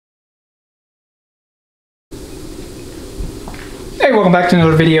Hey, welcome back to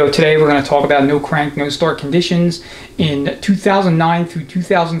another video. Today we're going to talk about no crank, no start conditions in 2009 through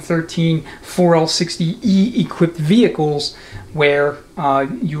 2013 4L60E equipped vehicles where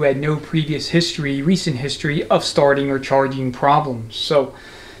you had no previous recent history of starting or charging problems. So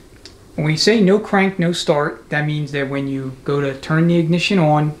when we say no crank, no start, that means that when you go to turn the ignition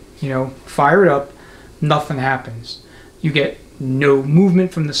on, fire it up, nothing happens. You get no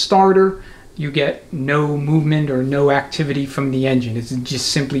movement from the starter. You get no movement or no activity from the engine. It's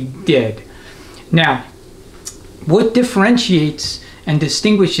just simply dead. Now, what differentiates and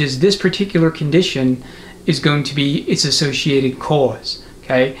distinguishes this particular condition is going to be its associated cause,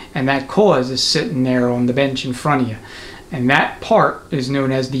 okay? And that cause is sitting there on the bench in front of you. And that part is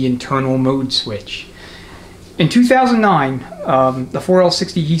known as the internal mode switch. In 2009, the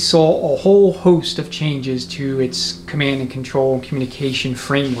 4L60E saw a whole host of changes to its command and control and communication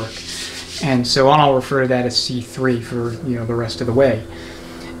framework. And so I'll refer to that as C3 for the rest of the way.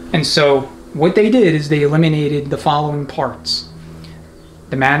 And so what they did is they eliminated the following parts: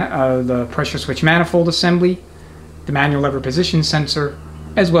 the pressure switch manifold assembly, the manual lever position sensor,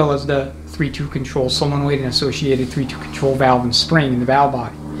 as well as the 3-2 control solenoid and associated 3-2 control valve and spring in the valve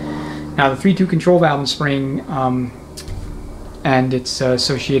body. Now the 3-2 control valve and spring and its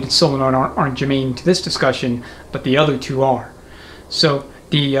associated solenoid aren't germane to this discussion, but the other two are. So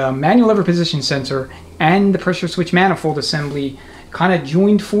the manual lever position sensor and the pressure switch manifold assembly kind of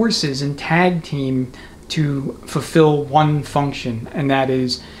joined forces and tag team to fulfill one function, and that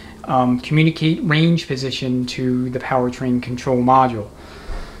is communicate range position to the powertrain control module.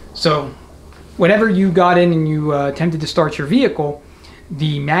 So whenever you got in and you attempted to start your vehicle,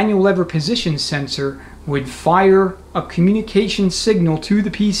 the manual lever position sensor would fire a communication signal to the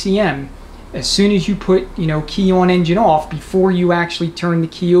PCM as soon as you put, key on, engine off, before you actually turn the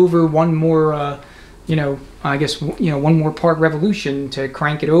key over one more, one more part revolution to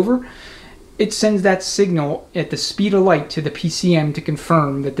crank it over. It sends that signal at the speed of light to the PCM to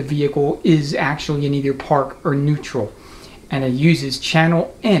confirm that the vehicle is actually in either park or neutral. And it uses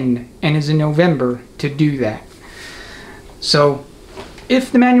channel N is in November to do that. So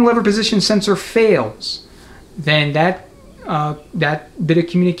if the manual lever position sensor fails, then that bit of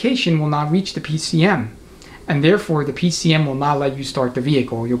communication will not reach the PCM, and therefore the PCM will not let you start the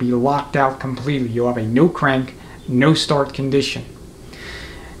vehicle. You'll be locked out completely. You'll have a no crank, no start condition.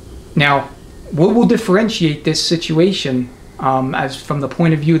 Now, what will differentiate this situation as from the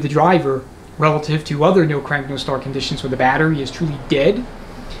point of view of the driver relative to other no crank, no start conditions where the battery is truly dead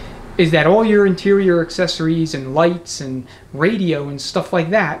is that all your interior accessories and lights and radio and stuff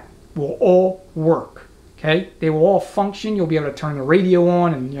like that will all work. Okay, they will all function. You'll be able to turn the radio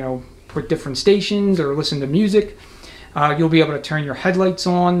on and put different stations or listen to music. You'll be able to turn your headlights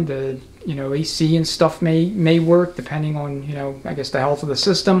on. The AC and stuff may work depending on the health of the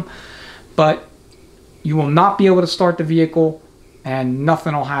system, but you will not be able to start the vehicle, and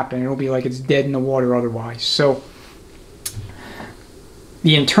nothing will happen. It'll be like it's dead in the water otherwise. So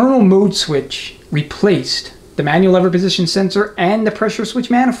the internal mode switch replaced the manual lever position sensor and the pressure switch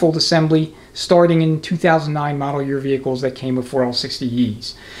manifold assembly starting in 2009 model year vehicles that came with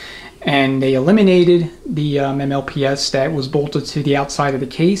 4L60Es. And they eliminated the MLPS that was bolted to the outside of the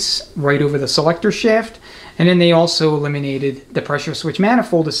case right over the selector shaft. And then they also eliminated the pressure switch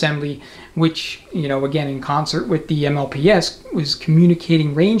manifold assembly, which, again, in concert with the MLPS, was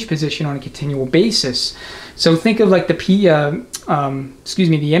communicating range position on a continual basis. So think of like the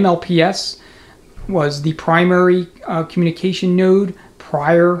MLPS was the primary communication node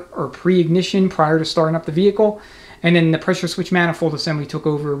prior or pre-ignition, prior to starting up the vehicle, and then the pressure switch manifold assembly took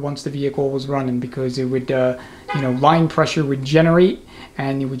over once the vehicle was running, because it would, line pressure would generate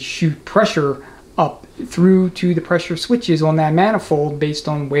and it would shoot pressure up through to the pressure switches on that manifold based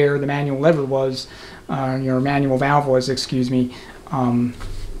on where the manual lever was, your manual valve was, on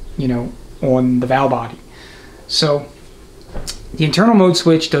the valve body. So the internal mode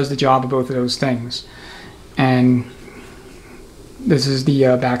switch does the job of both of those things, and this is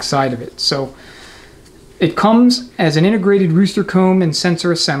the back side of it. So it comes as an integrated rooster comb and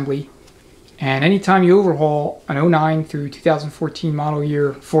sensor assembly, and anytime you overhaul an 09 through 2014 model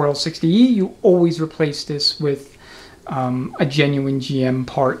year 4L60E, you always replace this with a genuine GM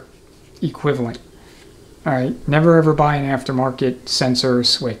part equivalent. All right, never ever buy an aftermarket sensor or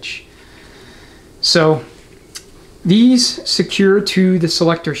switch. So these secure to the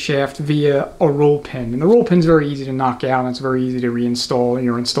selector shaft via a roll pin, and the roll pin is very easy to knock out, and it's very easy to reinstall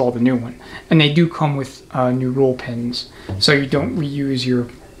or install the new one. And they do come with new roll pins, so you don't reuse your,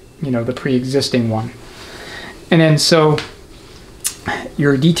 the pre-existing one. And then so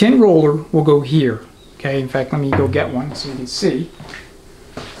your detent roller will go here, Okay, in fact, let me go get one so you can see.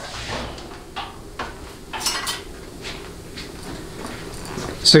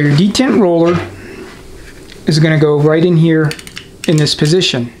 So your detent roller is going to go right in here in this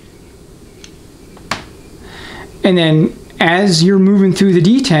position. And then as you're moving through the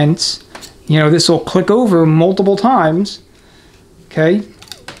detents, you know, this will click over multiple times. Okay,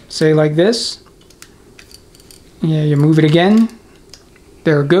 say like this. Yeah, you move it again.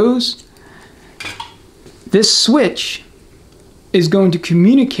 There it goes. This switch is going to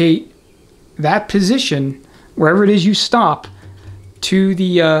communicate that position, wherever it is you stop, to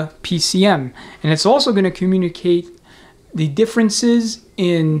the PCM. And it's also going to communicate the differences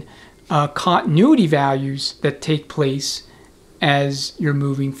in continuity values that take place as you're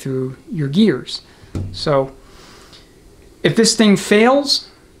moving through your gears. So if this thing fails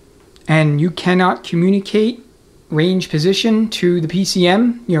and you cannot communicate range position to the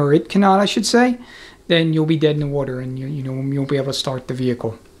PCM, you know, or it cannot, I should say, then you'll be dead in the water and you won't be able to start the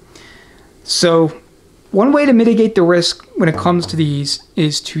vehicle. So one way to mitigate the risk when it comes to these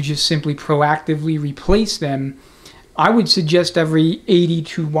is to just simply proactively replace them. I would suggest every 80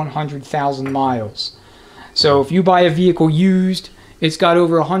 to 100,000 miles. So if you buy a vehicle used, it's got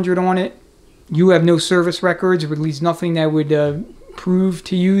over 100 on it, you have no service records, or at least nothing that would prove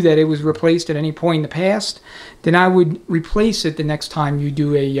to you that it was replaced at any point in the past, then I would replace it the next time you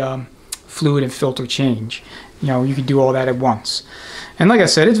do a fluid and filter change. You know, you can do all that at once. And like I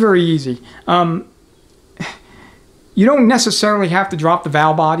said, it's very easy. You don't necessarily have to drop the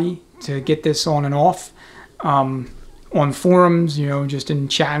valve body to get this on and off. On forums, you know, just in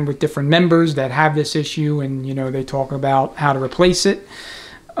chatting with different members that have this issue, and you know, they talk about how to replace it.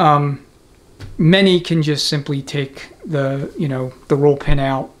 Many can just simply take the, you know, the roll pin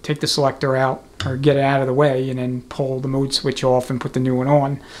out, take the selector out, or get it out of the way, and then pull the mode switch off and put the new one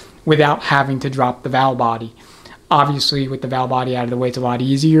on without having to drop the valve body. Obviously, with the valve body out of the way, it's a lot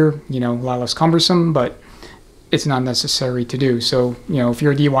easier, you know, a lot less cumbersome, but it's not necessary to do. So, you know, if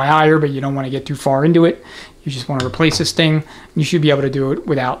you're a DIYer but you don't want to get too far into it, you just want to replace this thing, you should be able to do it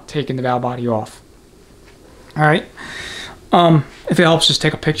without taking the valve body off. All right. If it helps, just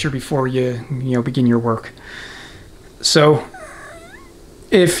take a picture before you begin your work. So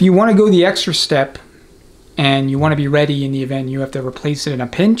if you want to go the extra step and you want to be ready in the event you have to replace it in a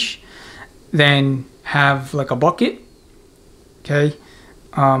pinch, then have like a bucket, okay,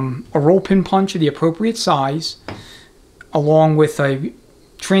 a roll pin punch of the appropriate size, along with a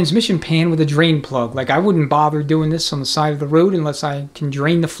transmission pan with a drain plug. Like, I wouldn't bother doing this on the side of the road unless I can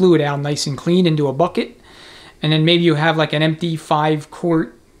drain the fluid out nice and clean into a bucket. And then maybe you have like an empty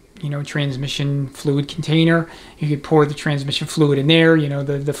 5-quart, you know, transmission fluid container. You could pour the transmission fluid in there, you know,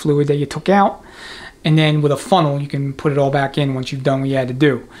 the fluid that you took out. And then with a funnel, you can put it all back in once you've done what you had to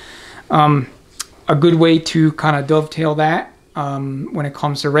do. A good way to kind of dovetail that when it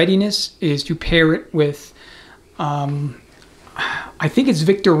comes to readiness is to pair it with, I think it's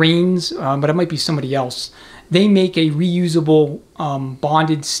Victor Reigns, but it might be somebody else. They make a reusable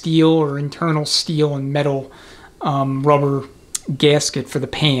bonded steel or internal steel and metal rubber gasket for the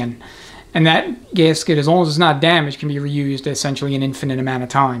pan. And that gasket, as long as it's not damaged, can be reused essentially an infinite amount of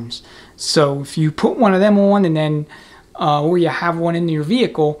times. So if you put one of them on and then, or you have one in your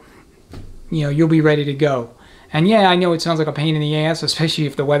vehicle, you know, you'll be ready to go. And yeah, I know it sounds like a pain in the ass, especially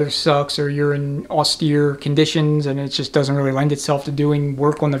if the weather sucks or you're in austere conditions and it just doesn't really lend itself to doing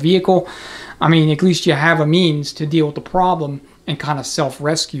work on the vehicle. I mean, at least you have a means to deal with the problem and kind of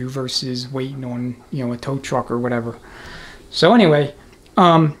self-rescue versus waiting on, you know, a tow truck or whatever. So anyway,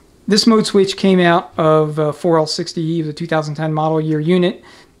 this mode switch came out of 4L60E, the 2010 model year unit.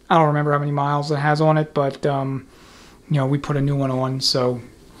 I don't remember how many miles it has on it, but you know, we put a new one on. So,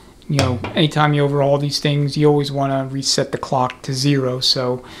 you know, anytime you overhaul these things, you always want to reset the clock to 0,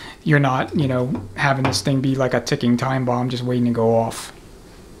 so you're not, you know, having this thing be like a ticking time bomb just waiting to go off.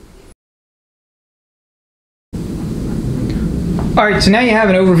 Alright, so now you have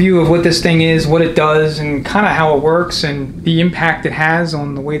an overview of what this thing is, what it does, and kind of how it works, and the impact it has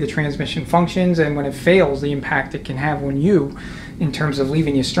on the way the transmission functions, and when it fails, the impact it can have on you in terms of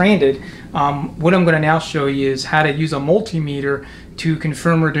leaving you stranded. What I'm going to now show you is how to use a multimeter to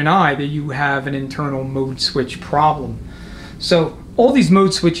confirm or deny that you have an internal mode switch problem. So all these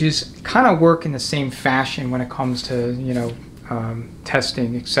mode switches kind of work in the same fashion when it comes to, you know,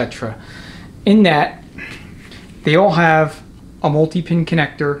 testing, etc. In that they all have a multi-pin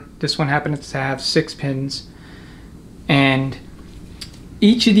connector. This one happens to have 6 pins, and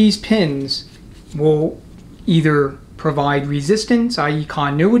each of these pins will either provide resistance, i.e.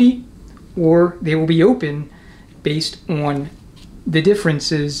 continuity, or they will be open based on the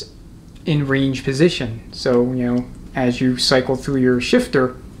differences in range position. So, you know, as you cycle through your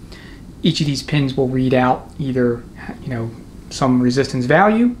shifter, each of these pins will read out either, you know, some resistance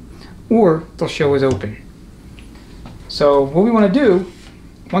value, or they'll show as open. So what we want to do,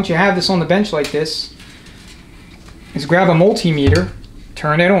 once you have this on the bench like this, is grab a multimeter,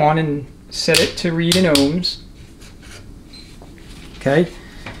 turn it on, and set it to read in ohms. Okay,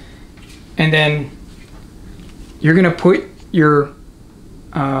 and then you're going to put your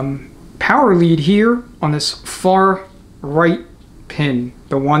power lead here on this far right pin,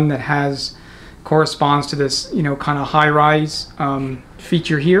 the one that corresponds to this, you know, kind of high-rise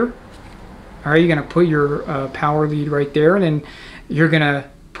feature here. All right, you're going to put your power lead right there, and then you're going to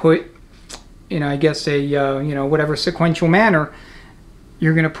put, you know, I guess a you know, whatever sequential manner,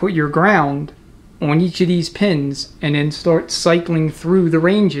 you're going to put your ground on each of these pins, and then start cycling through the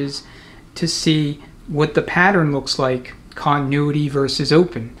ranges to see what the pattern looks like, continuity versus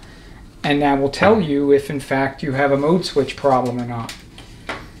open. And that will tell you if in fact you have a mode switch problem or not.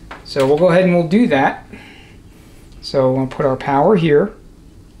 So we'll go ahead and we'll do that. So we'll put our power here.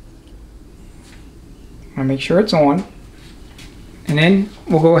 I'll make sure it's on. And then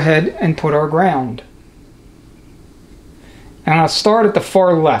we'll go ahead and put our ground. And I'll start at the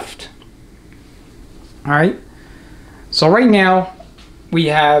far left. Alright, so right now we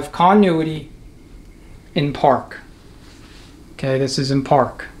have continuity in park. Okay, this is in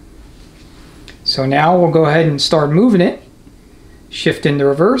park. So now we'll go ahead and start moving it. Shift into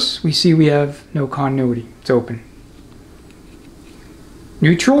reverse. We see we have no continuity. It's open.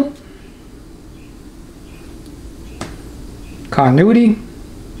 Neutral. Continuity.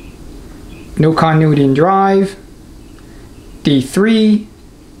 No continuity in drive. D3.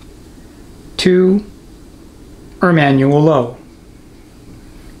 2. Or manual low.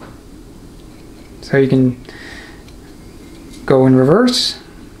 So you can go in reverse.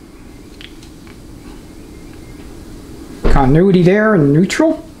 Continuity there in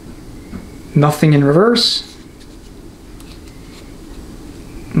neutral. Nothing in reverse.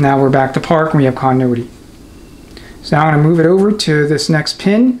 Now we're back to park and we have continuity. So now I'm going to move it over to this next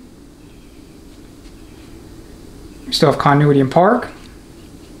pin. We still have continuity in park.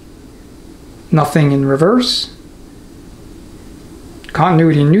 Nothing in reverse.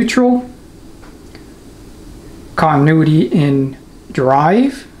 Continuity in neutral. Continuity in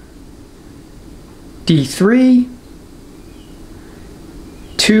drive. D3.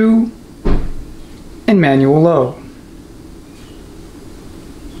 2. And manual low.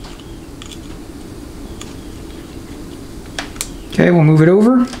 Okay, we'll move it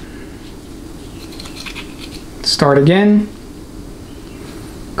over. Start again.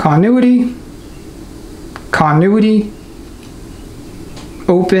 Continuity. Continuity.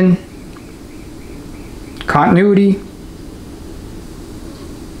 Open. Continuity.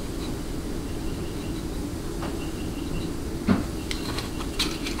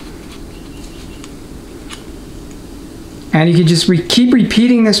 And you can just keep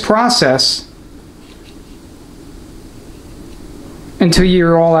repeating this process until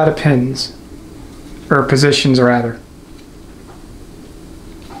you're all out of pins, or positions rather.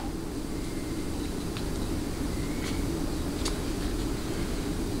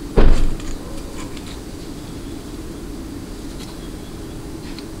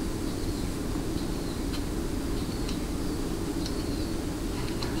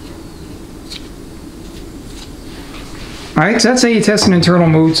 Alright, so that's how you test an internal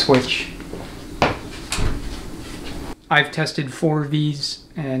mode switch. I've tested 4 of these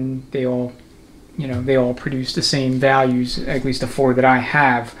and they all, you know, they all produce the same values, at least the 4 that I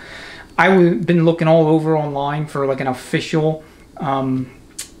have. I've been looking all over online for like an official IMS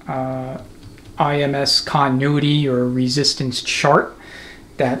continuity or resistance chart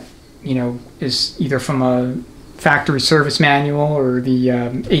that, you know, is either from a factory service manual or the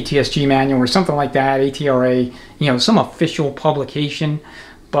ATSG manual or something like that, ATRA, you know, some official publication.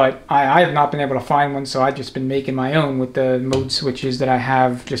 But I have not been able to find one, so I've just been making my own with the mode switches that I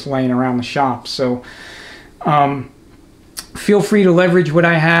have just laying around the shop. So feel free to leverage what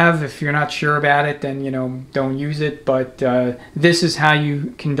I have. If you're not sure about it, then, you know, don't use it. But this is how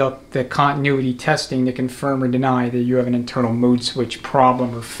you conduct the continuity testing to confirm or deny that you have an internal mode switch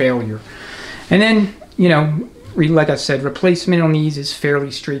problem or failure. And then, you know, like I said, replacement on these is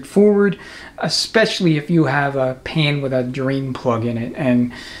fairly straightforward, especially if you have a pan with a drain plug in it.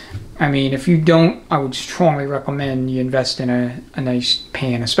 And I mean, if you don't, I would strongly recommend you invest in a nice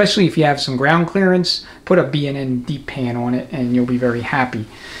pan, especially if you have some ground clearance. Put a B&N deep pan on it and you'll be very happy.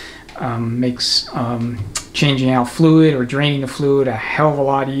 Makes changing out fluid or draining the fluid a hell of a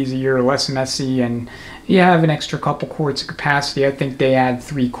lot easier, less messy, and you have an extra couple quarts of capacity. I think they add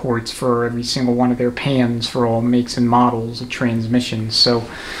 3 quarts for every single one of their pans for all makes and models of transmissions. So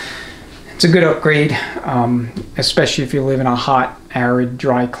it's a good upgrade, especially if you live in a hot, arid,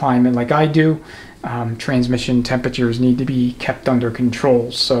 dry climate like I do. Transmission temperatures need to be kept under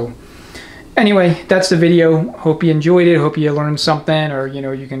control. So anyway, that's the video. Hope you enjoyed it. Hope you learned something, or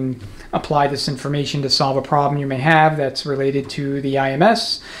you can apply this information to solve a problem you may have that's related to the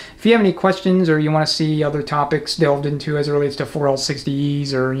IMS. If you have any questions or you want to see other topics delved into as it relates to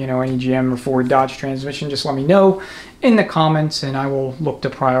 4L60Es or any GM or Ford Dodge transmission, just let me know in the comments and I will look to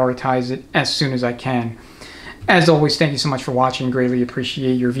prioritize it as soon as I can. As always, thank you so much for watching. Greatly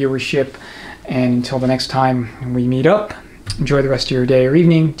appreciate your viewership. And until the next time we meet up, enjoy the rest of your day or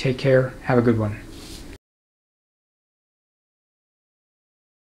evening. Take care. Have a good one.